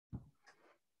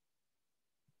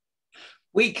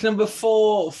Week number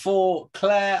 4 for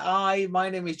Claire I. My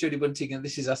name is Jody Bunting, and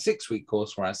this is our 6-week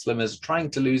course where our slimmers are trying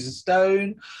to lose a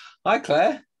stone. Hi,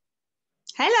 Claire.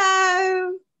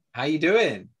 Hello. How you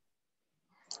doing?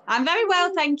 I'm very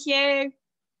well, thank you.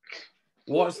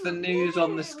 What's the news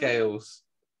on the scales?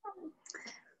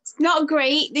 It's not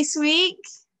great this week.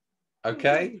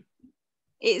 Okay.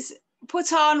 It's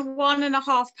put on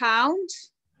 1.5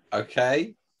 pounds.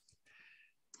 Okay.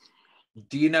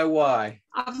 Do you know why?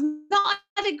 I've not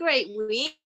had a great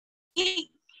week.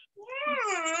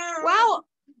 Well,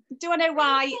 do I know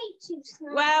why?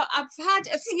 Well, I've had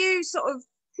a few sort of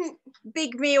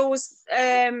big meals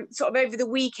sort of over the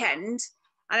weekend.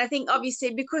 And I think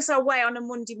obviously because I weigh on a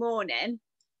Monday morning,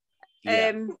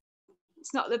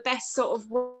 it's not the best sort of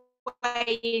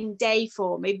weighing day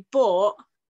for me, but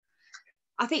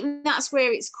I think that's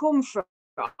where it's come from,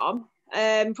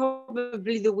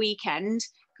 probably the weekend,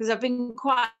 because I've been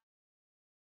quite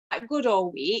good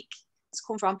all week. It's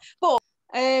come from, but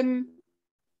and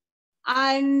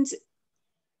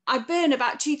I burn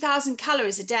about 2,000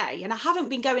 calories a day, and I haven't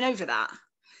been going over that.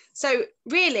 So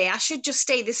really, I should just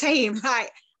stay the same.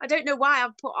 Like, I don't know why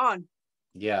I've put on.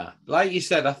 Yeah, like you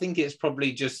said, I think it's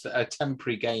probably just a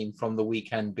temporary gain from the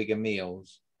weekend bigger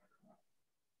meals.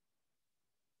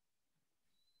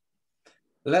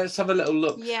 Let's have a little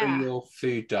look through your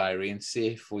food diary and see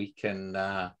if we can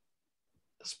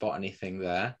spot anything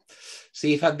there. So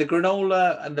you've had the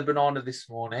granola and the banana this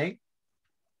morning,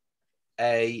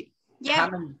 a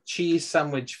ham and cheese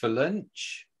sandwich for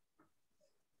lunch.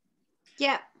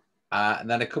 Yeah. And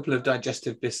then a couple of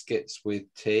digestive biscuits with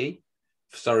tea.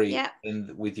 Sorry,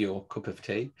 with your cup of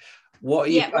tea. What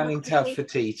are you planning to have for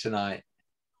tea tonight?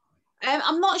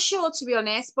 I'm not sure, to be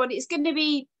honest, but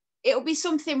it'll be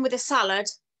something with a salad.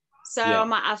 So I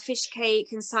might have fish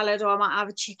cake and salad, or I might have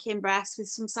a chicken breast with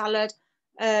some salad.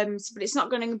 But it's not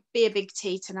going to be a big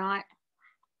tea tonight.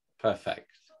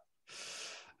 Perfect.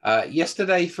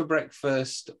 Yesterday for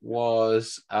breakfast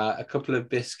was a couple of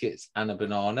biscuits and a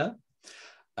banana.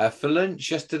 For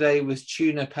lunch yesterday was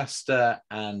tuna pasta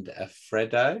and a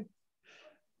Freddo.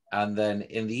 And then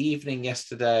in the evening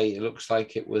yesterday, it looks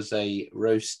like it was a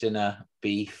roast dinner,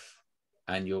 beef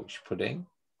and Yorkshire pudding.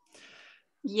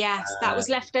 Yes, that was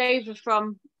left over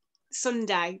from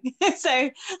Sunday.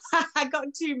 So I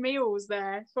got 2 meals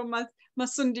there from my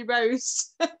Sunday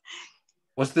roast.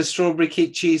 Was the strawberry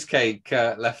cheesecake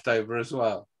left over as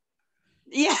well?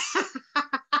 Yeah.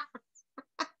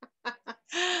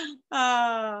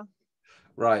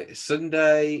 Right.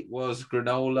 Sunday was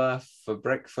granola for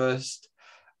breakfast.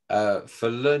 For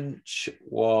lunch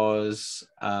was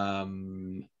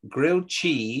grilled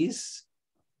cheese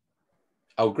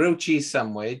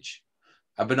sandwich,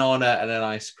 a banana and an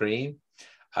ice cream.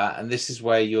 And this is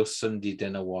where your Sunday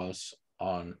dinner was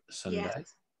on Sunday.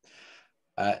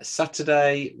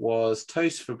 Saturday was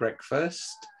toast for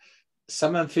breakfast,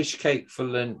 salmon fish cake for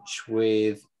lunch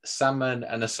with salmon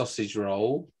and a sausage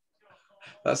roll.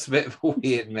 That's a bit of a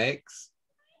weird mix.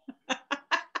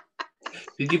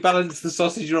 Did you balance the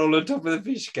sausage roll on top of the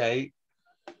fish cake?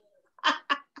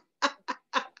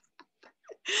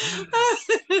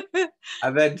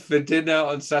 And then for dinner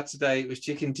on Saturday, it was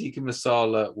chicken tikka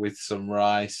masala with some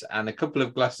rice and a couple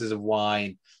of glasses of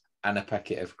wine and a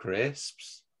packet of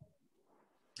crisps.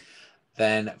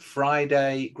 Then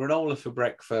Friday, granola for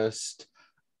breakfast,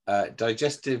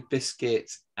 digestive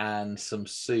biscuits and some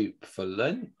soup for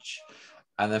lunch.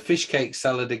 And then fish cake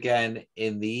salad again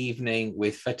in the evening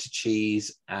with feta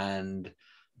cheese and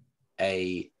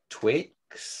a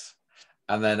Twix.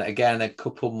 And then again, a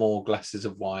couple more glasses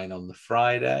of wine on the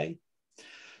Friday.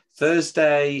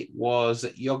 Thursday was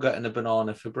yogurt and a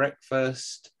banana for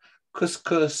breakfast,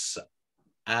 couscous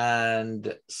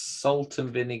and salt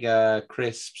and vinegar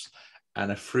crisps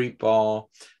and a fruit bar.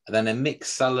 And then a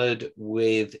mixed salad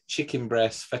with chicken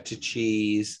breast, feta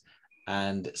cheese,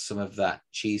 and some of that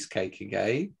cheesecake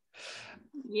again.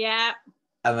 Yeah.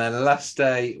 And then last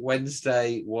day,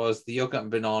 Wednesday, was the yogurt and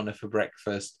banana for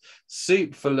breakfast,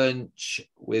 soup for lunch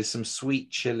with some sweet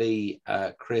chili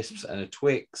crisps and a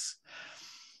Twix,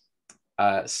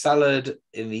 salad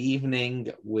in the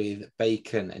evening with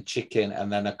bacon and chicken,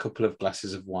 and then a couple of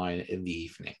glasses of wine in the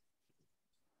evening.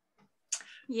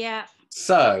 Yeah.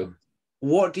 So,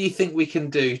 what do you think we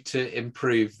can do to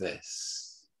improve this?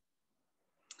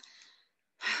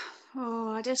 Oh,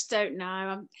 I just don't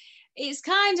know. It's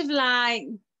kind of like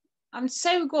I'm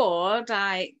so good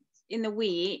like in the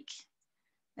week,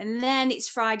 and then it's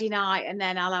Friday night, and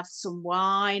then I'll have some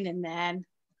wine, and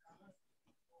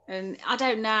I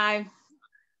don't know.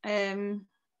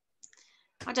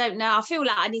 I don't know. I feel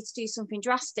like I need to do something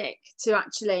drastic to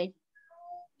actually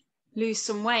lose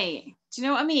some weight. Do you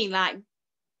know what I mean? Like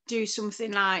do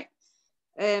something like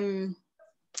a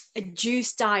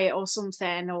juice diet or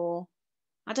something, or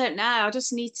I don't know. I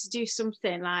just need to do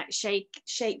something like shake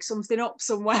something up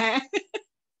somewhere.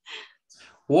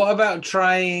 What about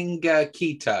trying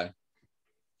keto?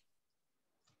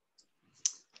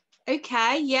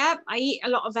 Okay, yeah, I eat a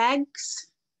lot of eggs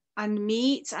and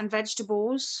meat and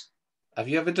vegetables. Have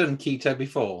you ever done keto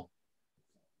before?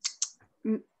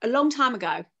 A long time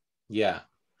ago. Yeah.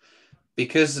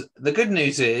 Because the good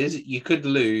news is you could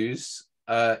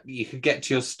you could get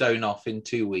to your stone off in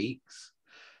 2 weeks.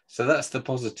 So that's the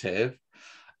positive.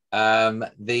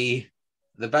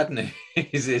 The bad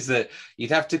news is that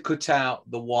you'd have to cut out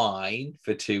the wine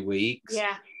for 2 weeks.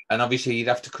 Yeah. And obviously you'd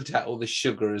have to cut out all the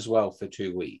sugar as well for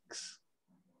 2 weeks.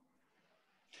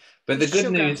 But the good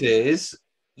Sugar. news is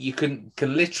you can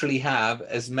literally have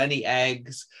as many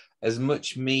eggs, as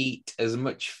much meat, as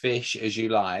much fish as you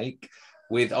like,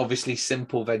 with obviously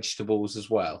simple vegetables as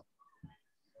well.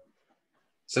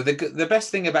 So the best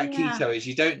thing about keto is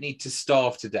you don't need to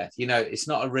starve to death. You know, it's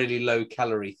not a really low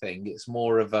calorie thing. It's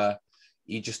more of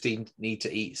you just need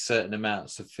to eat certain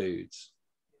amounts of foods.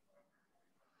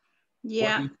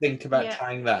 Yeah. What do you think about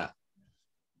trying that?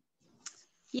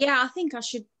 Yeah, I think I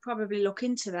should probably look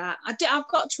into that. I've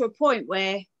got to a point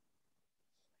where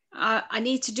I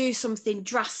need to do something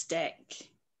drastic.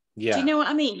 Yeah. Do you know what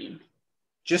I mean?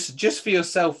 Just for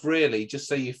yourself, really, just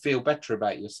so you feel better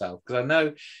about yourself. Because I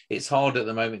know it's hard at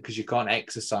the moment because you can't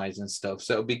exercise and stuff.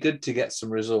 So it'll be good to get some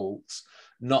results,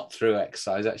 not through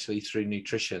exercise, actually through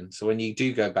nutrition. So when you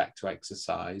do go back to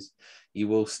exercise, you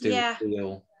will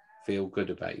still feel good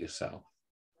about yourself.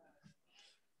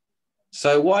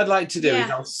 So what I'd like to do is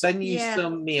I'll send you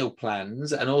some meal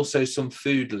plans and also some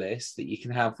food lists that you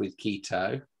can have with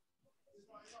keto.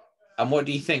 And what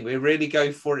do you think? We really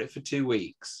go for it for 2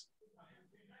 weeks?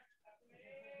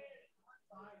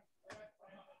 I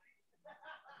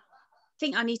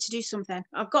think I need to do something.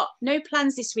 I've got no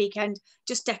plans this weekend,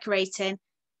 just decorating.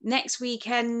 Next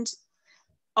weekend,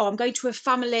 I'm going to a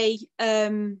family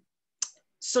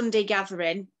Sunday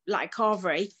gathering, like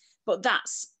carvery, but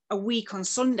that's a week on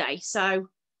Sunday. So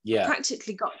I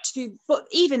practically got to, but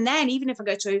even then, even if I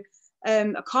go to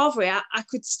a carvery, I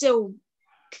could still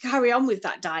carry on with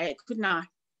that diet, couldn't I?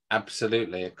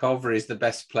 Absolutely. A carvery is the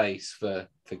best place for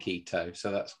keto.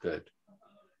 So that's good.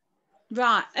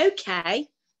 Right. Okay.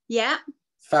 Yeah.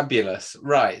 Fabulous.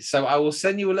 Right. So I will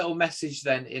send you a little message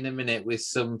then in a minute with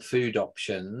some food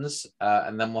options,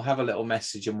 and then we'll have a little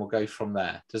message and we'll go from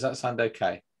there. Does that sound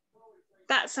okay?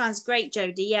 That sounds great,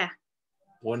 Jody. Yeah.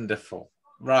 Wonderful.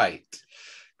 Right.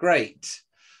 Great.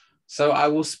 So I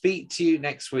will speak to you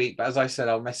next week. But as I said,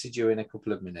 I'll message you in a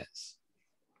couple of minutes.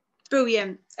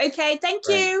 Brilliant. Okay. Thank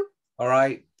you. All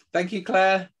right. Thank you,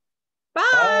 Claire. Bye.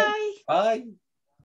 Bye. Bye.